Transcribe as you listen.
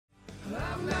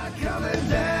coming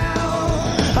down.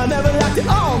 I never liked it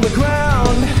on the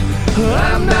ground.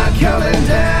 I'm not coming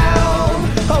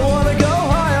down. I want to go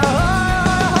higher, higher,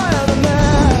 higher than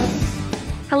that.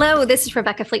 Hello, this is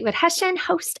Rebecca Fleetwood Hession,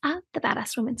 host of the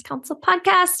Badass Women's Council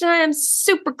podcast, and I am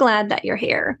super glad that you're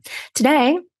here.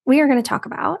 Today, we are going to talk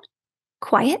about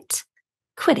quiet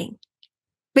quitting,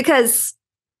 because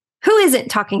who isn't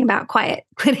talking about quiet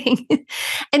quitting?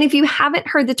 And if you haven't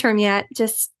heard the term yet,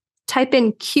 just type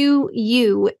in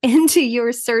QU into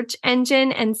your search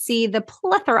engine and see the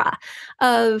plethora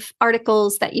of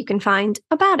articles that you can find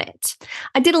about it.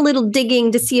 I did a little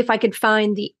digging to see if I could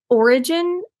find the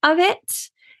origin of it.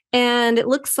 And it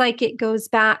looks like it goes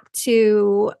back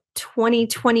to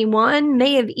 2021,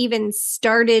 may have even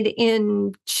started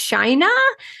in China.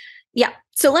 Yeah.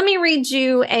 So let me read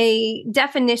you a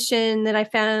definition that I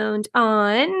found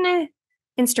on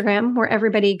Instagram, where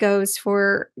everybody goes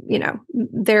for,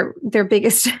 their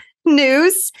biggest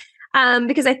news,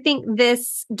 because I think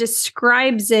this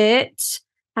describes it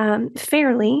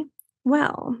fairly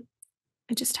well.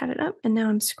 I just had it up and now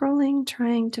I'm scrolling,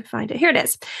 trying to find it. Here it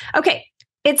is. Okay.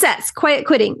 It says quiet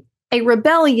quitting, a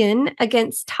rebellion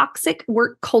against toxic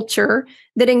work culture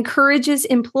that encourages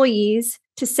employees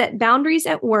to set boundaries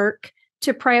at work,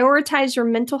 to prioritize your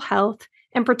mental health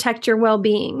and protect your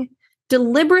well-being.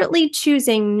 Deliberately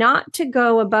choosing not to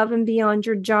go above and beyond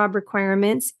your job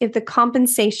requirements if the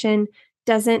compensation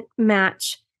doesn't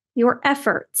match your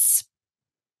efforts.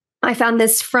 I found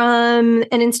this from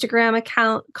an Instagram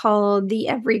account called The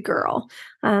Every Girl.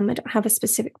 I don't have a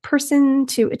specific person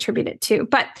to attribute it to,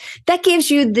 but that gives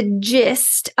you the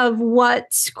gist of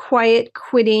what quiet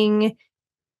quitting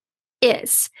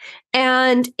is.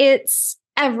 And it's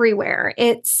everywhere.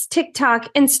 It's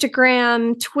TikTok,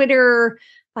 Instagram, Twitter,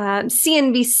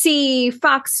 CNBC,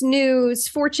 Fox News,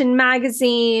 Fortune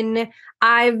magazine.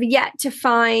 I've yet to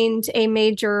find a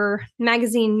major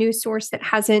magazine news source that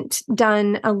hasn't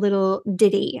done a little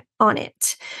ditty on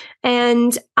it.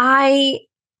 And I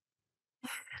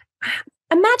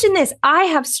imagine this. I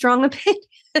have strong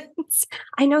opinions.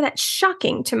 I know that's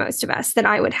shocking to most of us that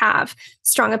I would have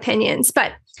strong opinions,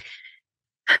 but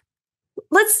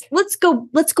let's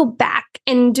go back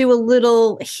and do a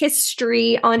little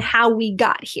history on how we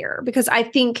got here, because I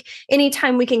think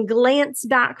anytime we can glance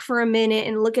back for a minute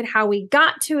and look at how we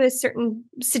got to a certain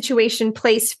situation,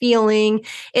 place, feeling,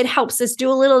 it helps us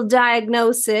do a little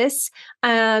diagnosis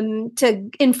to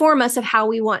inform us of how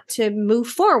we want to move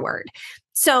forward.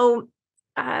 So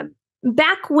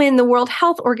back when the World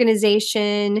Health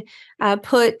Organization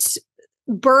put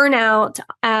burnout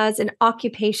as an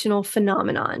occupational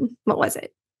phenomenon. What was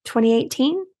it?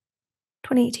 2018 or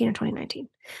 2019?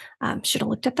 Should have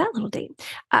looked at that little date.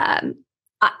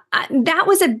 That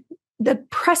was the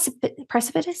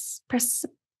precipice.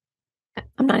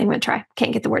 I'm not even going to try.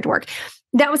 Can't get the word to work.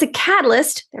 That was a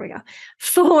catalyst. There we go.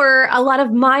 For a lot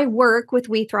of my work with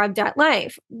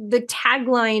WeThrive.life. The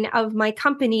tagline of my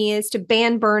company is to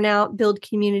ban burnout, build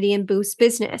community, and boost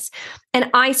business. And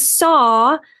I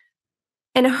saw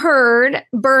and heard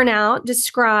burnout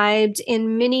described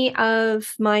in many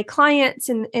of my clients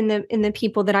and in the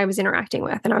people that I was interacting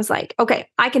with. And I was like, okay,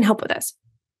 I can help with this.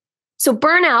 So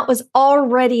burnout was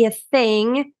already a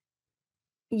thing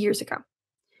years ago.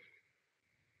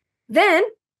 Then,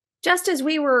 just as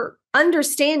we were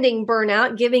understanding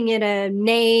burnout, giving it a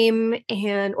name,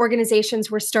 and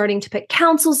organizations were starting to put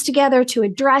councils together to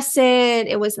address it,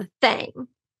 it was a thing.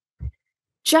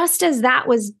 Just as that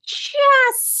was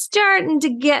just starting to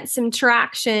get some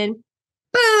traction,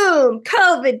 boom,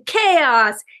 COVID,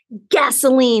 chaos,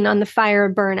 gasoline on the fire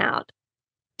of burnout,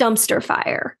 dumpster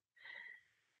fire.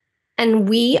 And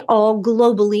we all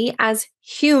globally, as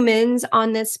humans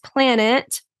on this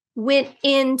planet, went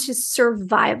into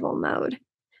survival mode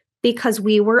because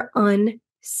we were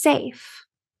unsafe.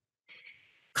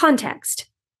 Context.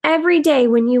 Every day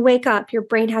when you wake up, your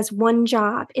brain has one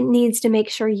job. It needs to make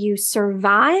sure you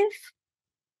survive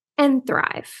and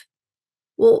thrive.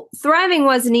 Well, thriving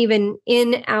wasn't even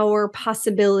in our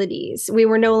possibilities. We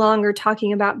were no longer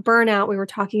talking about burnout. We were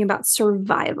talking about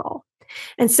survival.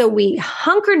 And so we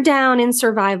hunkered down in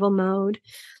survival mode.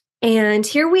 And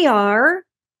here we are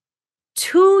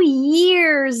 2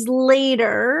 years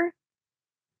later,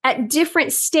 at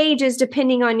different stages,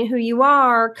 depending on who you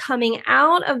are, coming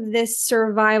out of this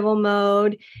survival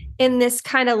mode in this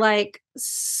kind of like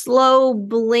slow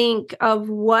blink of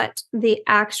what the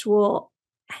actual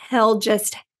hell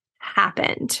just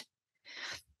happened.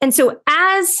 And so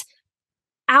as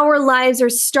our lives are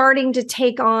starting to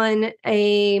take on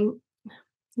a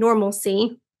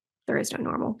normalcy, there is no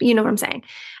normal, but you know what I'm saying.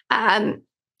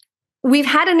 We've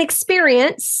had an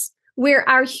experience where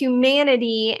our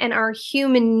humanity and our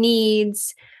human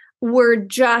needs were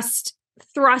just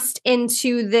thrust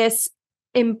into this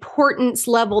importance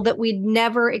level that we'd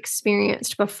never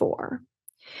experienced before.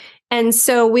 And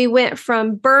so we went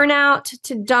from burnout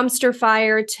to dumpster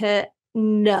fire to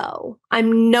no,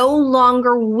 I'm no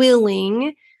longer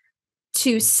willing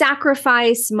to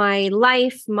sacrifice my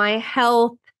life, my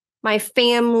health, my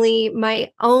family, my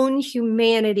own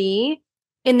humanity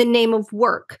in the name of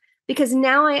work. Because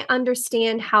now I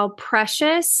understand how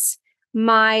precious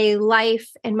my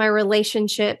life and my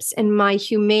relationships and my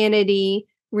humanity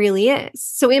really is.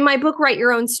 So in my book, Write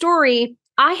Your Own Story,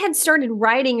 I had started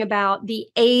writing about the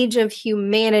age of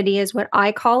humanity, is what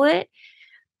I call it,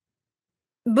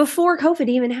 before COVID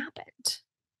even happened.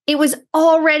 It was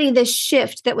already this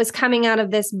shift that was coming out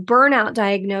of this burnout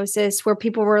diagnosis where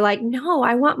people were like, no,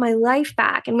 I want my life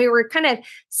back. And we were kind of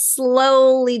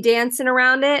slowly dancing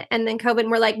around it. And then COVID,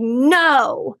 and we're like,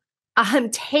 no,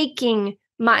 I'm taking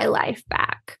my life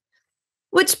back.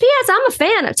 Which, P.S., I'm a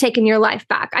fan of taking your life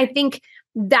back. I think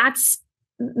that's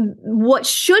what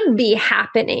should be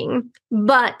happening.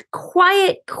 But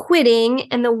quiet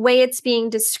quitting and the way it's being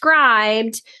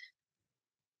described,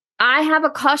 I have a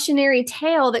cautionary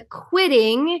tale that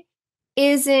quitting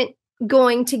isn't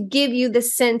going to give you the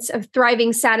sense of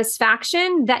thriving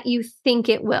satisfaction that you think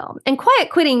it will. And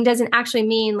quiet quitting doesn't actually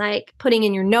mean like putting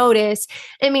in your notice.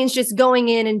 It means just going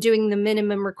in and doing the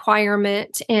minimum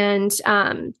requirement and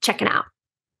checking out.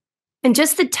 And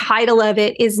just the title of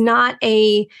it is not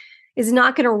going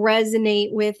to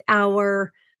resonate with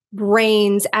our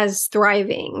brains as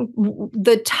thriving.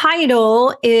 The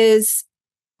title is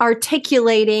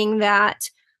articulating that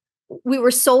we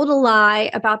were sold a lie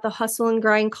about the hustle and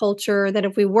grind culture, that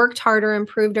if we worked harder,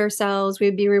 improved ourselves,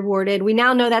 we'd be rewarded. We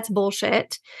now know that's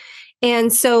bullshit.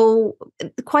 And so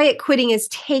quiet quitting is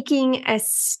taking a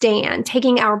stand,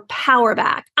 taking our power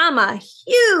back. I'm a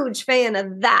huge fan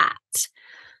of that.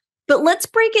 But let's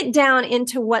break it down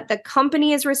into what the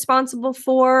company is responsible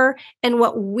for and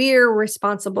what we're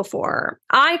responsible for.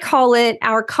 I call it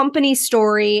our company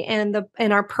story and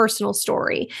our personal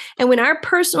story. And when our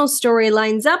personal story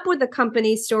lines up with the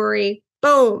company story,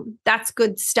 boom, that's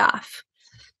good stuff.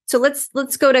 So let's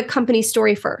go to company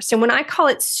story first. And when I call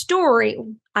it story,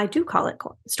 I do call it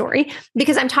story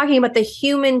because I'm talking about the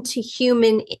human to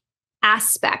human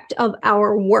aspect of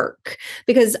our work,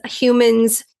 because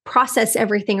humans process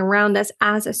everything around us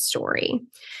as a story.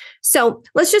 So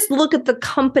let's just look at the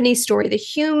company story, the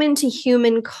human to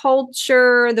human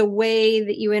culture, the way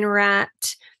that you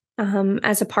interact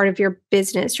as a part of your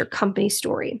business, your company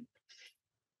story.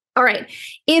 All right.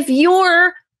 If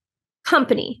your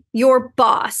company, your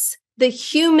boss, the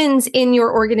humans in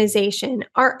your organization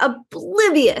are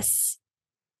oblivious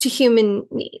to human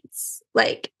needs,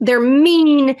 like they're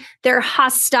mean, they're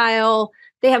hostile,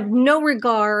 they have no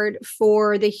regard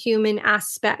for the human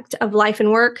aspect of life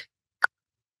and work,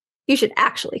 you should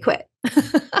actually quit.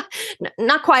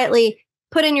 Not quietly,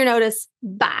 put in your notice,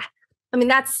 bye. I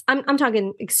mean, I'm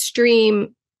talking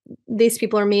extreme. These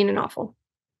people are mean and awful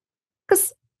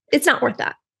because it's not worth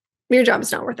that. Your job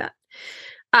is not worth that.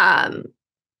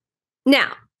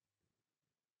 Now,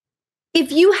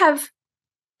 if you have,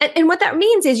 and what that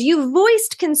means is you've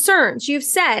voiced concerns. You've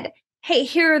said, hey,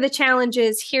 here are the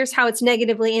challenges. Here's how it's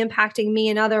negatively impacting me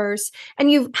and others.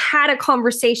 And you've had a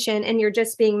conversation and you're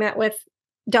just being met with,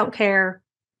 don't care,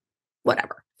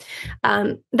 whatever.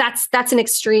 That's an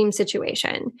extreme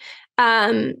situation.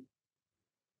 But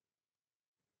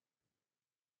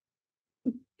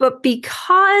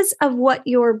because of what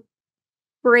your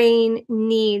brain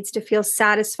needs to feel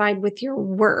satisfied with your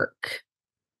work,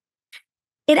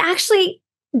 it actually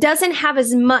doesn't have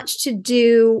as much to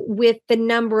do with the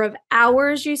number of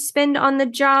hours you spend on the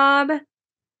job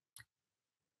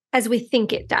as we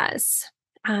think it does.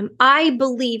 I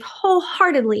believe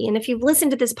wholeheartedly, and if you've listened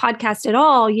to this podcast at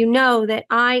all, you know that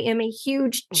I am a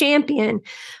huge champion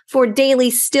for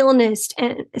daily stillness,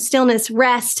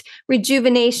 rest,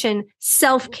 rejuvenation,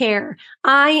 self-care.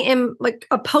 I am like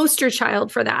a poster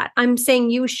child for that. I'm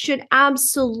saying you should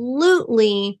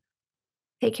absolutely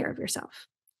take care of yourself.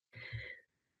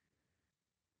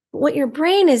 What your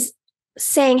brain is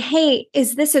saying, hey,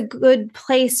 is this a good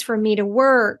place for me to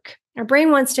work? Our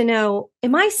brain wants to know,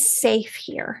 am I safe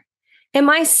here? Am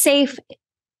I safe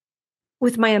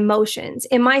with my emotions?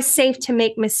 Am I safe to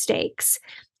make mistakes?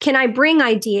 Can I bring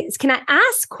ideas? Can I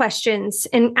ask questions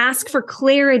and ask for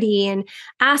clarity and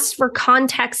ask for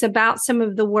context about some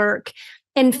of the work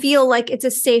and feel like it's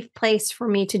a safe place for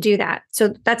me to do that?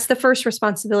 So that's the first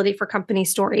responsibility for company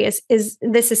story is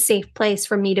this a safe place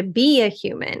for me to be a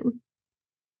human?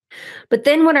 But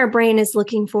then what our brain is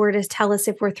looking for to tell us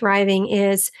if we're thriving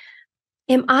is,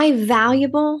 am I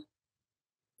valuable,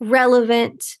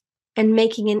 relevant, and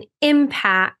making an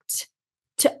impact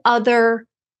to other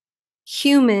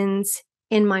humans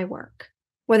in my work?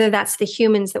 Whether that's the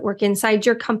humans that work inside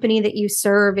your company that you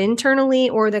serve internally,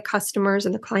 or the customers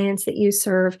and the clients that you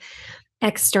serve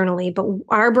externally. But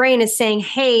our brain is saying,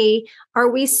 hey, are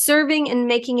we serving and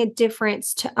making a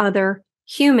difference to other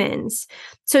humans?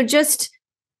 So just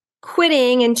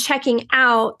quitting and checking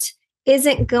out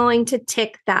isn't going to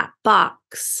tick that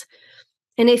box.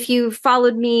 And if you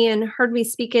followed me and heard me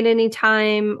speak at any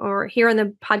time or here on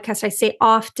the podcast, I say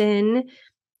often,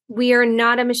 we are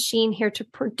not a machine here to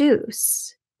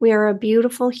produce. We are a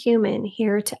beautiful human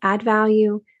here to add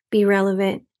value, be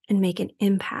relevant, and make an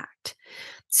impact.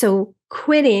 So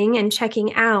quitting and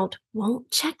checking out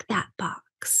won't check that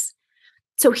box.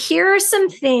 So here are some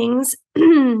things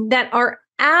that are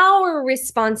our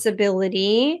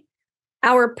responsibility,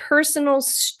 our personal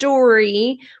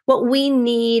story, what we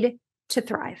need to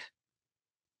thrive.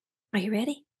 Are you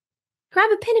ready? Grab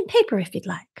a pen and paper if you'd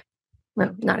like.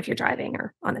 Well, not if you're driving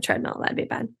or on the treadmill. That'd be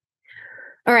bad.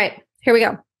 All right, here we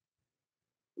go.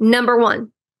 Number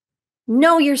 1,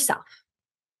 know yourself.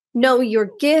 Know your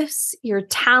gifts, your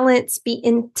talents. Be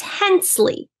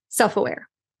intensely self-aware.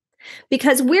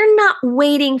 Because we're not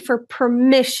waiting for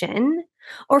permission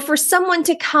or for someone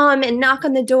to come and knock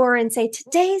on the door and say,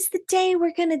 today's the day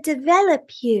we're going to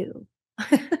develop you.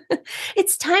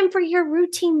 It's time for your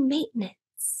routine maintenance.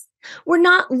 We're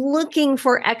not looking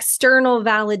for external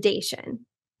validation.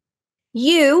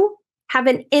 You have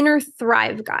an inner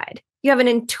thrive guide. You have an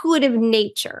intuitive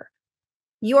nature.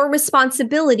 Your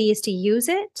responsibility is to use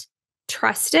it,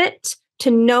 trust it,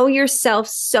 to know yourself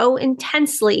so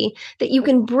intensely that you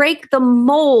can break the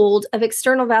mold of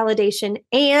external validation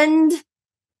and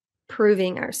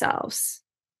proving ourselves,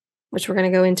 which we're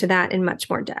going to go into that in much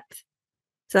more depth.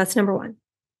 So that's number 1.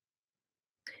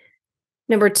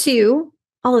 Number 2,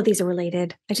 all of these are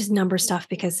related. I just number stuff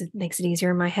because it makes it easier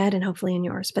in my head and hopefully in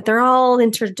yours, but they're all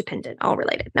interdependent, all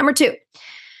related. Number 2,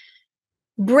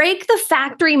 break the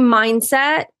factory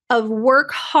mindset of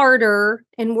work harder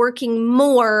and working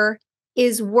more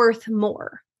is worth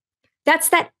more. That's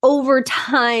that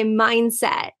overtime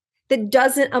mindset that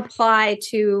doesn't apply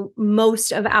to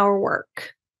most of our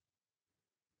work.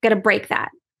 Got to break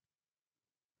that.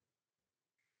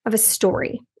 I have a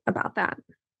story about that.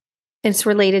 It's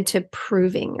related to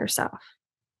proving yourself.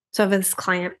 So I have this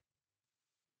client.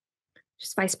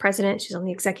 She's vice president. She's on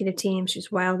the executive team.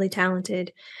 She's wildly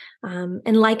talented.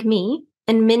 And like me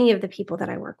and many of the people that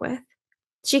I work with,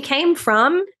 she came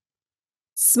from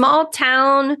small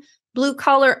town, blue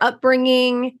collar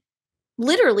upbringing.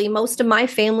 Literally, most of my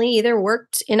family either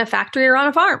worked in a factory or on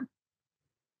a farm.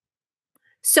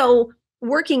 So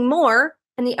working more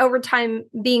and the overtime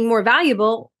being more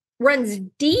valuable runs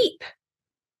deep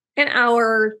in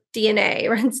our DNA,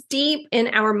 runs deep in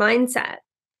our mindset.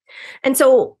 And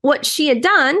so what she had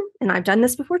done, and I've done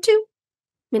this before too,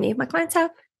 many of my clients have,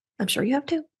 I'm sure you have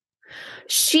too.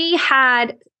 She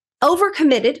had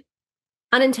overcommitted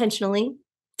unintentionally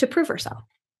to prove herself.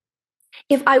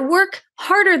 If I work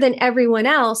harder than everyone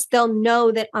else, they'll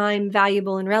know that I'm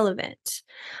valuable and relevant.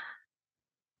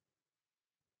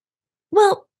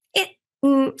 Well,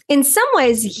 in some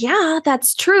ways, yeah,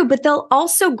 that's true, but they'll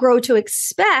also grow to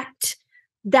expect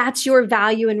that's your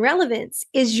value and relevance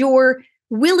is your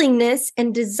willingness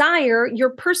and desire, your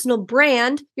personal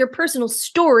brand, your personal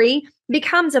story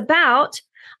becomes about,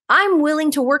 I'm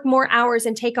willing to work more hours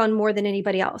and take on more than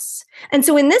anybody else. And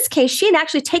so in this case, she had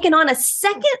actually taken on a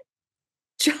second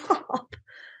job,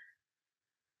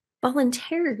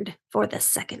 volunteered for the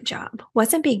second job,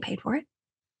 wasn't being paid for it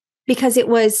because it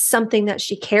was something that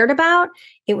she cared about.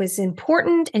 It was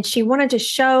important, and she wanted to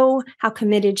show how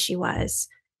committed she was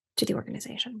to the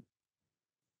organization.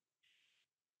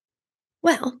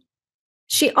 Well,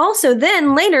 she also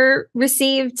then later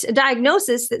received a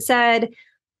diagnosis that said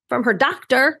from her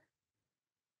doctor,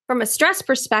 from a stress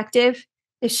perspective,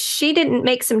 if she didn't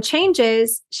make some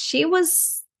changes, she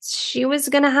was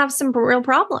going to have some real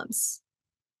problems.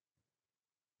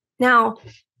 Now,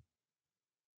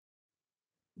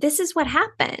 this is what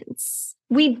happens.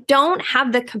 We don't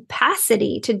have the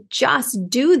capacity to just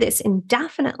do this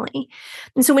indefinitely.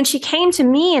 And so when she came to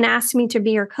me and asked me to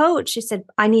be her coach, she said,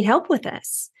 I need help with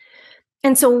this.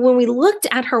 And so when we looked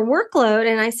at her workload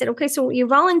and I said, okay, so you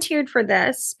volunteered for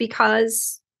this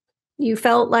because you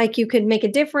felt like you could make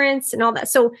a difference and all that.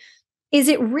 So is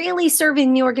it really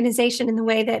serving the organization in the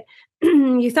way that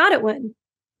you thought it would?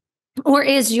 Or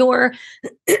is your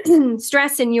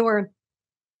stress and your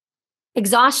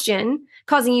exhaustion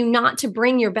causing you not to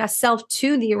bring your best self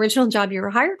to the original job you were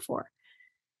hired for?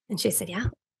 And she said, yeah.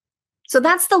 So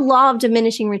that's the law of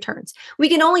diminishing returns. We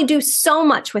can only do so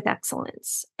much with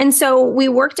excellence. And so we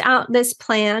worked out this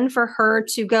plan for her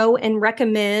to go and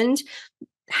recommend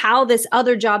how this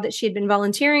other job that she had been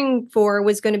volunteering for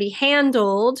was going to be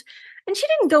handled. And she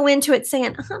didn't go into it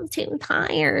saying, I'm too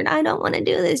tired. I don't want to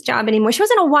do this job anymore. She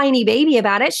wasn't a whiny baby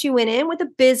about it. She went in with a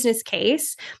business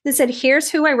case that said, here's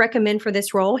who I recommend for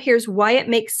this role. Here's why it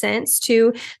makes sense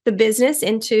to the business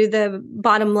and to the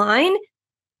bottom line.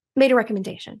 Made a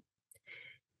recommendation.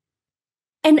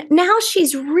 And now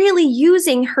she's really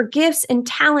using her gifts and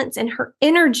talents and her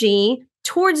energy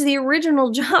towards the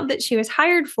original job that she was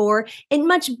hired for in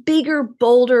much bigger,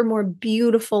 bolder, more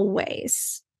beautiful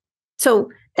ways.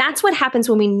 So that's what happens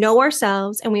when we know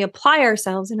ourselves and we apply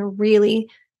ourselves in a really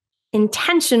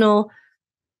intentional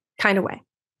kind of way.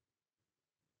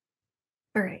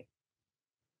 All right.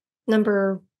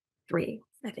 Number 3,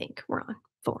 I think we're on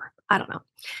 4. I don't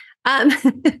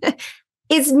know.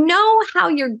 Is know how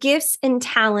your gifts and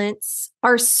talents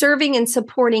are serving and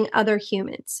supporting other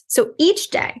humans. So each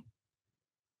day,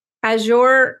 as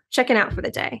you're checking out for the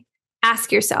day,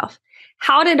 ask yourself,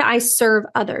 how did I serve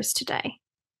others today?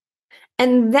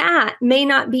 And that may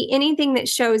not be anything that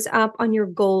shows up on your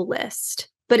goal list,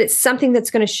 but it's something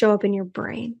that's going to show up in your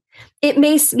brain. It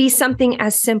may be something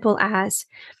as simple as,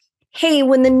 hey,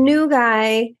 when the new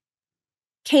guy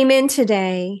came in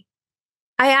today,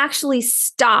 I actually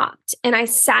stopped and I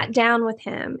sat down with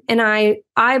him and I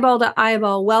eyeball to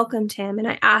eyeball welcomed him and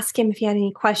I asked him if he had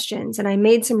any questions and I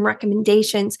made some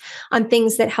recommendations on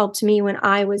things that helped me when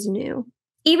I was new.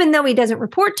 Even though he doesn't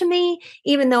report to me,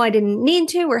 even though I didn't need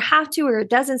to or have to, or it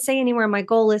doesn't say anywhere on my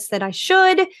goal list that I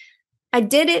should, I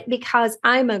did it because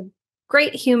I'm a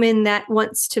great human that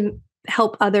wants to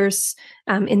help others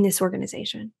in this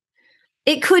organization.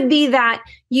 It could be that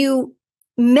you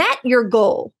met your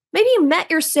goal. Maybe you met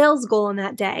your sales goal on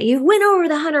that day. You went over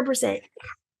the 100%.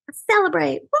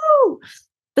 Celebrate. Woo!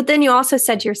 But then you also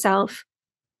said to yourself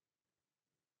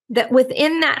that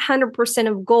within that 100%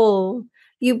 of goal,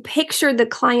 you pictured the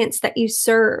clients that you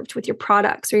served with your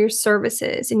products or your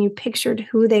services, and you pictured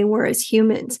who they were as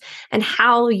humans and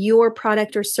how your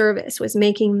product or service was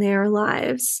making their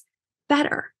lives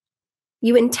better.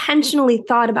 You intentionally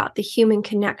thought about the human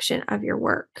connection of your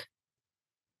work.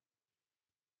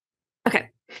 Okay.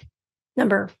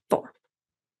 Number 4.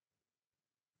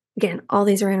 Again, all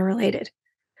these are interrelated.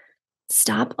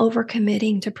 Stop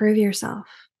overcommitting to prove yourself.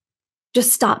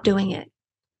 Just stop doing it.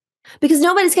 Because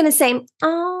nobody's going to say,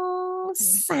 oh,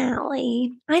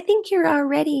 Sally, I think you're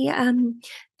already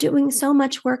doing so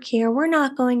much work here. We're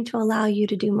not going to allow you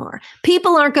to do more.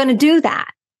 People aren't going to do that.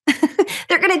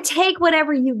 They're going to take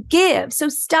whatever you give. So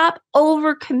stop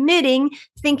overcommitting,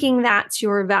 thinking that's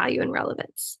your value and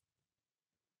relevance.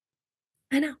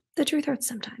 I know the truth hurts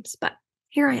sometimes, but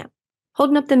here I am,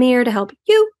 holding up the mirror to help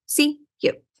you see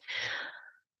you.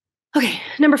 Okay,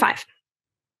 number 5.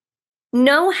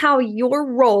 Know how your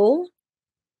role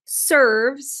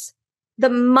serves the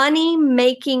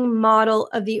money-making model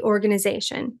of the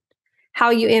organization. How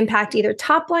you impact either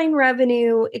top-line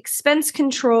revenue, expense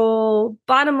control,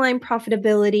 bottom-line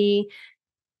profitability.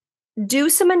 Do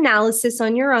some analysis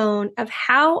on your own of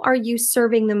how are you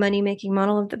serving the money-making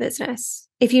model of the business.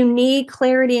 If you need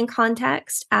clarity and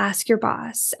context, ask your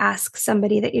boss, ask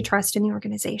somebody that you trust in the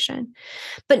organization.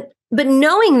 But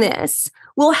knowing this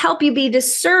will help you be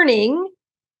discerning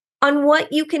on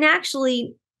what you can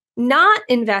actually not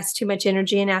invest too much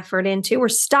energy and effort into or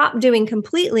stop doing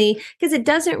completely, because it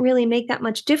doesn't really make that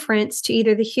much difference to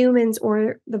either the humans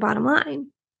or the bottom line.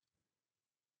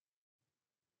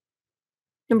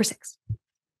 Number 6.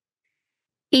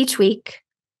 Each week,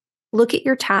 look at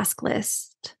your task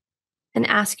list and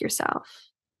ask yourself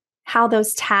how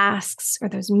those tasks or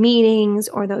those meetings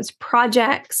or those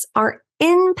projects are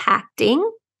impacting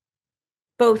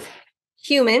both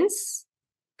humans,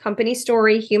 company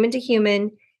story, human to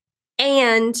human,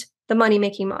 and the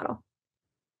money-making model.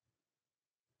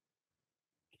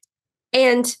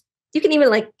 And you can even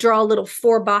like draw a little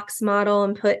 4-box model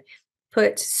and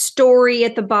put story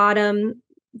at the bottom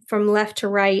from left to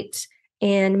right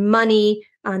and money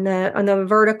on the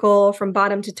vertical from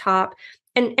bottom to top,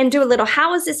 and do a little,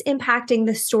 how is this impacting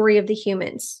the story of the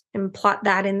humans? And plot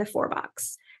that in the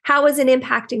 4-box. How is it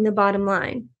impacting the bottom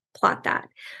line? Plot that.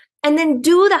 And then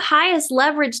do the highest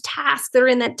leverage tasks that are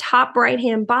in that top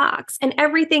right-hand box. And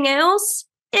everything else,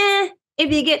 if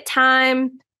you get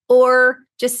time, or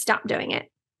just stop doing it.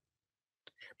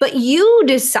 But you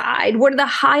decide what are the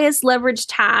highest leverage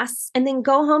tasks and then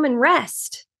go home and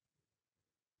rest.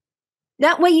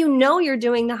 That way you know you're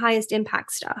doing the highest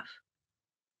impact stuff.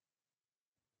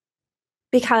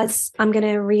 because I'm going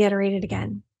to reiterate it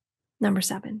again. Number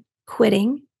 7,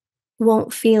 quitting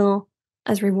won't feel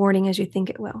as rewarding as you think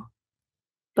it will.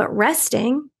 But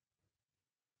resting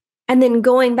and then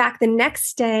going back the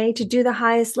next day to do the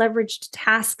highest leveraged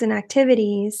tasks and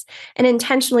activities and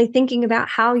intentionally thinking about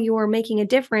how you are making a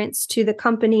difference to the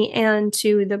company and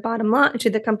to the bottom line, to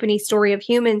the company story of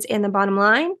humans and the bottom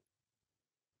line,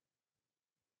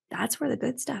 that's where the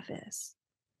good stuff is.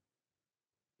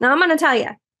 Now, I'm going to tell you,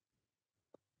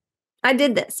 I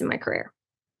did this in my career.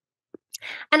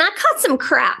 And I caught some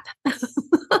crap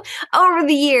over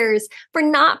the years for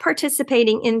not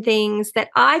participating in things that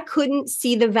I couldn't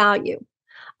see the value.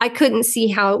 I couldn't see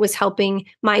how it was helping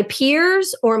my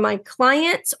peers or my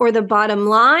clients or the bottom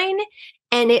line.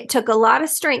 And it took a lot of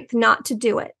strength not to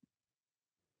do it.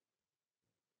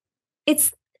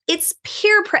 It's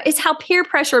how peer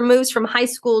pressure moves from high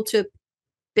school to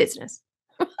business.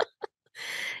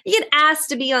 You get asked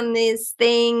to be on these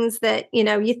things that,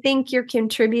 you think you're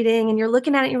contributing and you're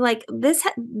looking at it and you're like,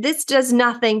 this does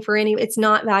nothing for any, it's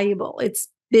not valuable. It's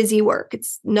busy work.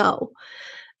 It's no.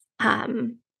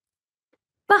 But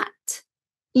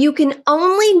you can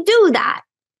only do that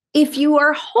if you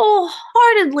are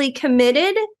wholeheartedly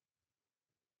committed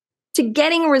to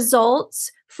getting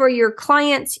results for your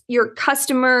clients, your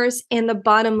customers, and the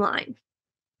bottom line.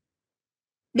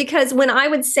 Because when I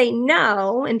would say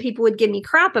no and people would give me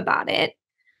crap about it,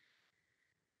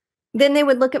 then they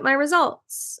would look at my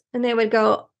results and they would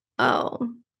go,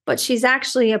 oh, but she's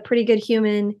actually a pretty good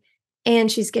human and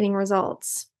she's getting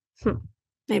results.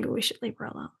 Maybe we should leave her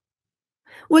alone.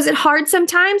 Was it hard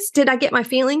sometimes? Did I get my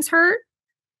feelings hurt?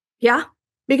 Yeah,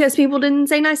 because people didn't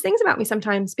say nice things about me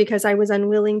sometimes because I was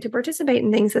unwilling to participate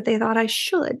in things that they thought I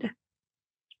should.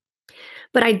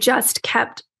 But I just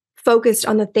kept focused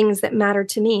on the things that mattered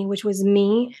to me, which was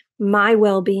me, my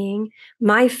well-being,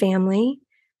 my family.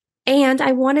 And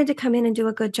I wanted to come in and do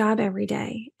a good job every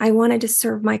day. I wanted to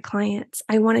serve my clients.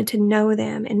 I wanted to know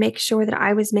them and make sure that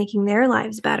I was making their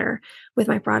lives better with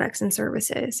my products and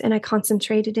services. And I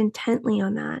concentrated intently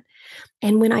on that.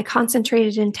 And when I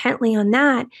concentrated intently on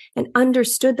that and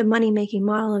understood the money-making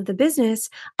model of the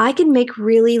business, I could make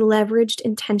really leveraged,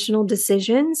 intentional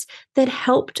decisions that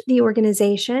helped the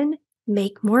organization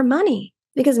make more money,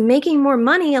 because making more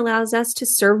money allows us to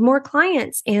serve more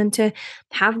clients and to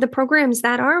have the programs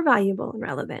that are valuable and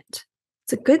relevant.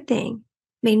 It's a good thing.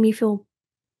 Made me feel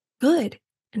good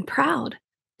and proud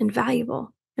and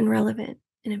valuable and relevant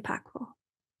and impactful.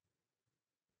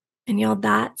 And y'all,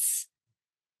 that's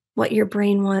what your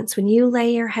brain wants when you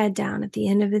lay your head down at the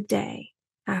end of the day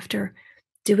after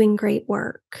doing great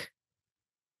work.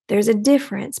 There's a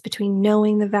difference between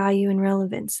knowing the value and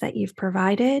relevance that you've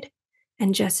provided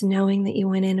and just knowing that you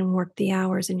went in and worked the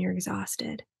hours and you're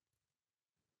exhausted.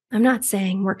 I'm not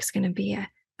saying work's going to be a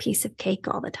piece of cake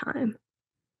all the time.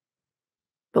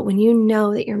 But when you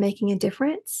know that you're making a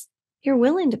difference, you're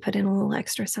willing to put in a little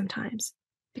extra sometimes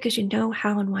because you know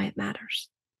how and why it matters.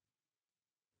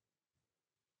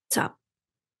 So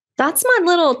that's my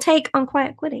little take on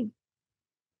quiet quitting.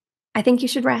 I think you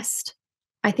should rest.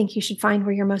 I think you should find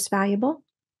where you're most valuable.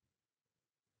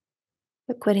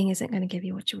 But quitting isn't going to give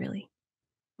you what you really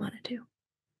want to do.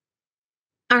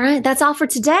 All right, that's all for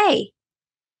today.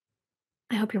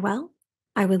 I hope you're well.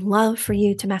 I would love for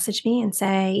you to message me and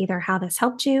say either how this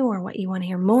helped you or what you want to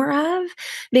hear more of,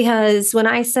 because when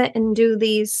I sit and do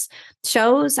these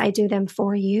shows, I do them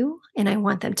for you and I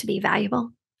want them to be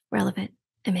valuable, relevant,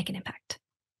 and make an impact.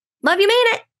 Love you, made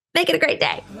it. Make it a great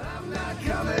day. I'm not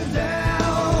coming down.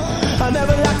 I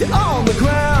never left it on the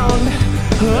ground.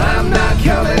 I'm not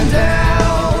coming down.